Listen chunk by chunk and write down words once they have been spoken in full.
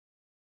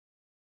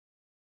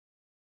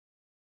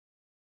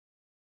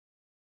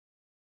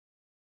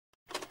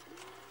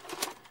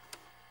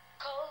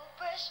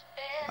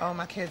Oh,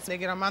 my kids, they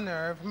get on my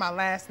nerve, my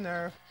last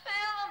nerve.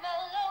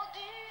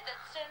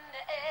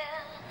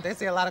 They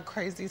say a lot of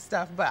crazy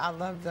stuff, but I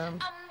love them.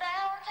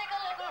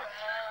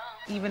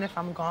 Even if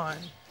I'm gone,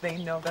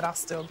 they know that I'll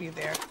still be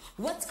there.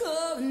 What's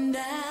going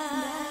down?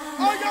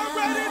 Are you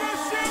ready to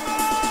shimmer?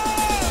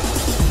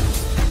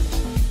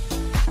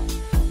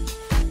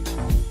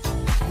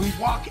 We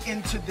walk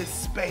into this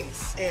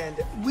space and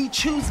we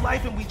choose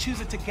life and we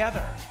choose it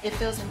together. It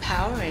feels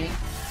empowering.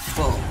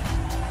 Boom.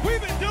 We've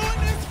been doing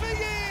this for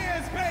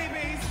years,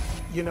 babies.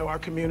 You know, our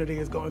community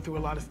is going through a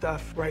lot of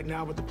stuff right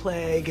now with the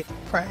plague.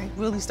 Pray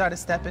really started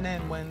stepping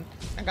in when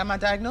I got my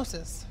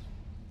diagnosis.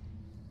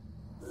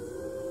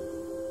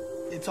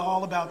 It's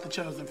all about the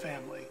chosen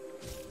family.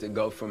 To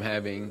go from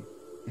having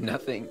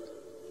nothing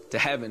to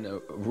having a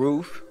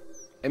roof,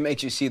 it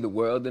makes you see the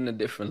world in a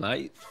different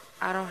light.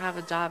 I don't have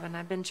a job and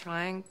I've been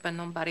trying, but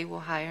nobody will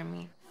hire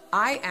me.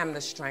 I am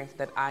the strength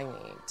that I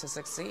need to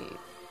succeed.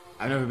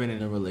 I've never been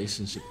in a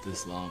relationship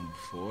this long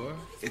before.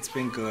 It's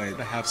been good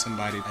to have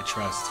somebody I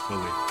trust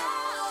fully.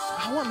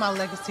 I want my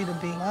legacy to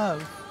be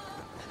love,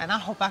 and I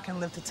hope I can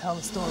live to tell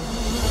the story.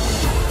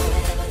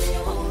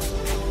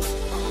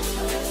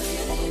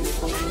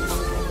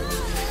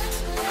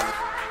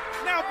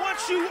 Now,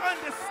 once you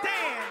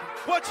understand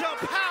what your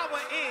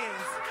power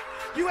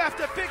is, you have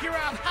to figure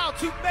out how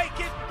to make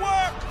it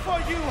work for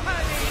you,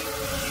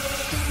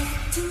 honey.